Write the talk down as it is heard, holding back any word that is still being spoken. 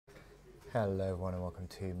Hello everyone and welcome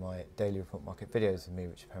to my daily report market videos with me,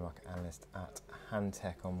 Richard Perry, market analyst at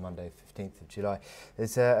Hantec on Monday 15th of July.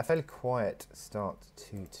 There's a fairly quiet start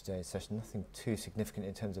to today's session, nothing too significant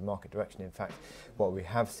in terms of market direction. In fact, what we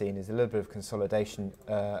have seen is a little bit of consolidation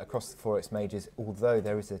across the Forex majors, although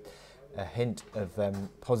there is a hint of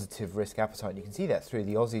positive risk appetite. You can see that through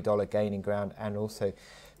the Aussie dollar gaining ground and also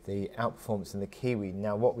the outperformance in the Kiwi.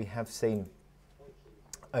 Now what we have seen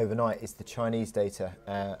overnight is the Chinese data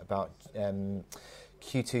about Q2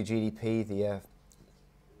 GDP, the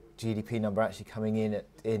GDP number actually coming in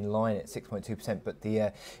line at 6.2%, but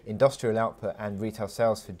the industrial output and retail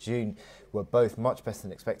sales for June were both much better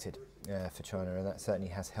than expected for China, and that certainly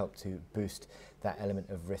has helped to boost that element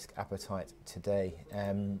of risk appetite today.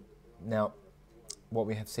 Now, what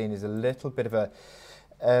we have seen is a little bit of a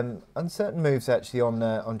uncertain moves actually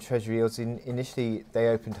on Treasury yields. Initially they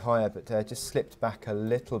opened higher, but just slipped back a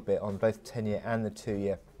little bit on both 10-year and the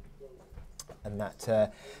 2-year, and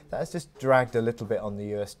that has just dragged a little bit on the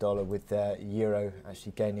US dollar, with the euro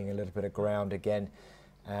actually gaining a little bit of ground again,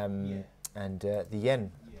 and the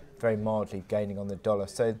yen very mildly gaining on the dollar.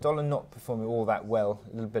 So the dollar not performing all that well,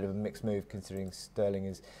 a little bit of a mixed move considering sterling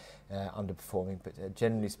is underperforming, but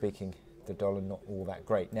generally speaking, the dollar not all that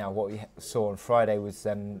great. Now what we saw on Friday was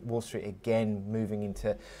Wall Street again moving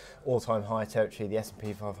into all-time high territory, the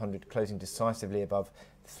S&P 500 closing decisively above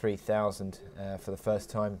 3,000 for the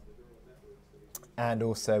first time, and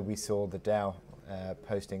also we saw the Dow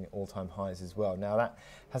posting all-time highs as well. Now that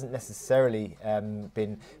hasn't necessarily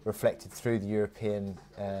been reflected through the European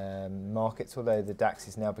markets, although the DAX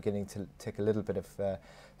is now beginning to take a little bit of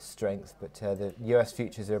strength, but the US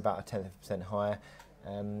futures are about 1/10% higher.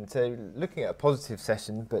 So looking at a positive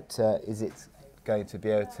session, but is it going to be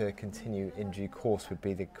able to continue in due course would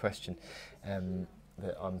be the question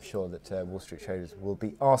that I'm sure that Wall Street traders will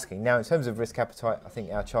be asking. Now in terms of risk appetite, I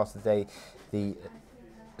think our chart of the day, the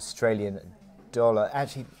Australian dollar,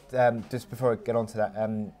 actually just before I get on to that,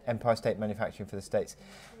 Empire State Manufacturing for the States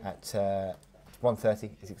at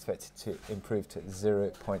 1:30 is expected to improve to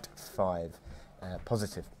 0.5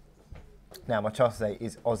 positive. Now my chart today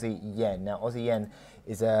is Aussie yen. Now Aussie yen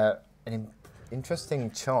is an interesting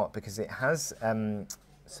chart because it has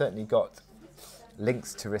certainly got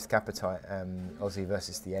links to risk appetite, Aussie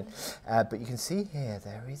versus the yen, but you can see here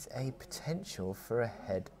there is a potential for a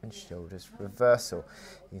head and shoulders reversal.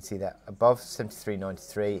 You can see that above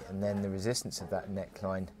 73.93, and then the resistance of that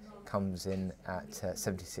neckline comes in at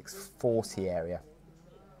 76.40 area.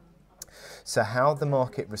 So how the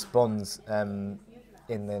market responds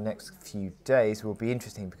in the next few days will be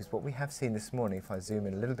interesting, because what we have seen this morning, if I zoom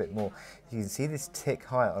in a little bit more, you can see this tick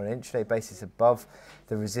higher on an intraday basis above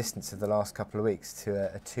the resistance of the last couple of weeks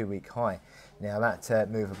to a 2-week high. Now that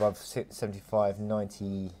move above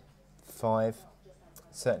 75.95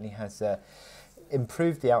 certainly has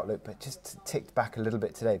improved the outlook, but just ticked back a little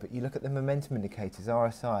bit today. But you look at the momentum indicators,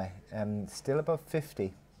 RSI still above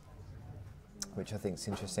 50, which I think is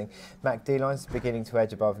interesting. MACD lines beginning to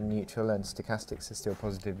edge above neutral, and stochastics are still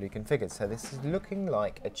positively configured. So this is looking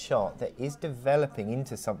like a chart that is developing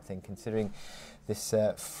into something, considering this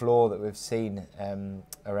floor that we've seen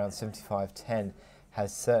around 75.10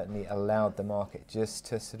 has certainly allowed the market just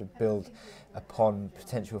to sort of build upon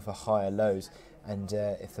potential for higher lows. And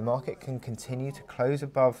if the market can continue to close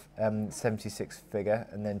above 76 figure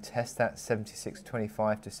and then test that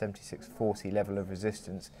 76.25 to 76.40 level of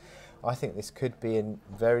resistance, I think this could be a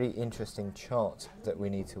very interesting chart that we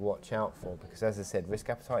need to watch out for, because as I said, risk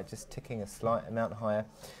appetite just ticking a slight amount higher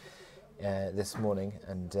this morning,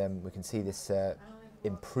 and we can see this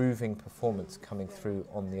improving performance coming through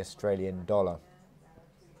on the Australian dollar.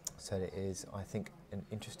 So it is, I think, an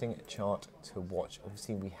interesting chart to watch.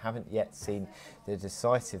 Obviously we haven't yet seen the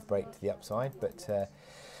decisive break to the upside, but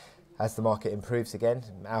as the market improves again,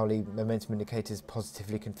 hourly momentum indicators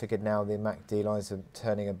positively configured now, the MACD lines are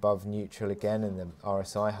turning above neutral again, and the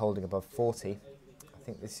RSI holding above 40. I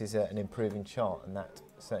think this is an improving chart, and that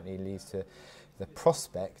certainly leads to the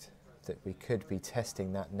prospect that we could be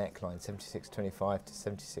testing that neckline, 76.25 to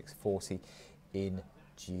 76.40 in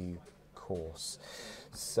due course.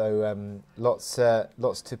 So lots to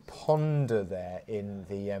ponder there in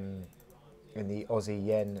the Aussie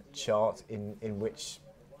yen chart, in which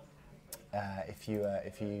if you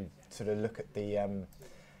sort of look at the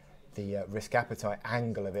risk appetite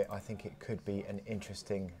angle of it, I think it could be an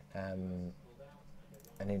interesting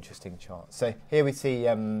chart. So here we see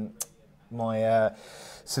my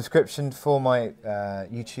subscription for my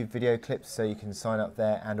YouTube video clips, so you can sign up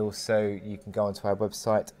there, and also you can go onto our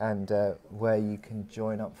website and where you can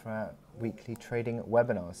join up for our weekly trading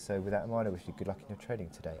webinars. So with that in mind, I wish you good luck in your trading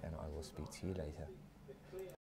today, and I will speak to you later.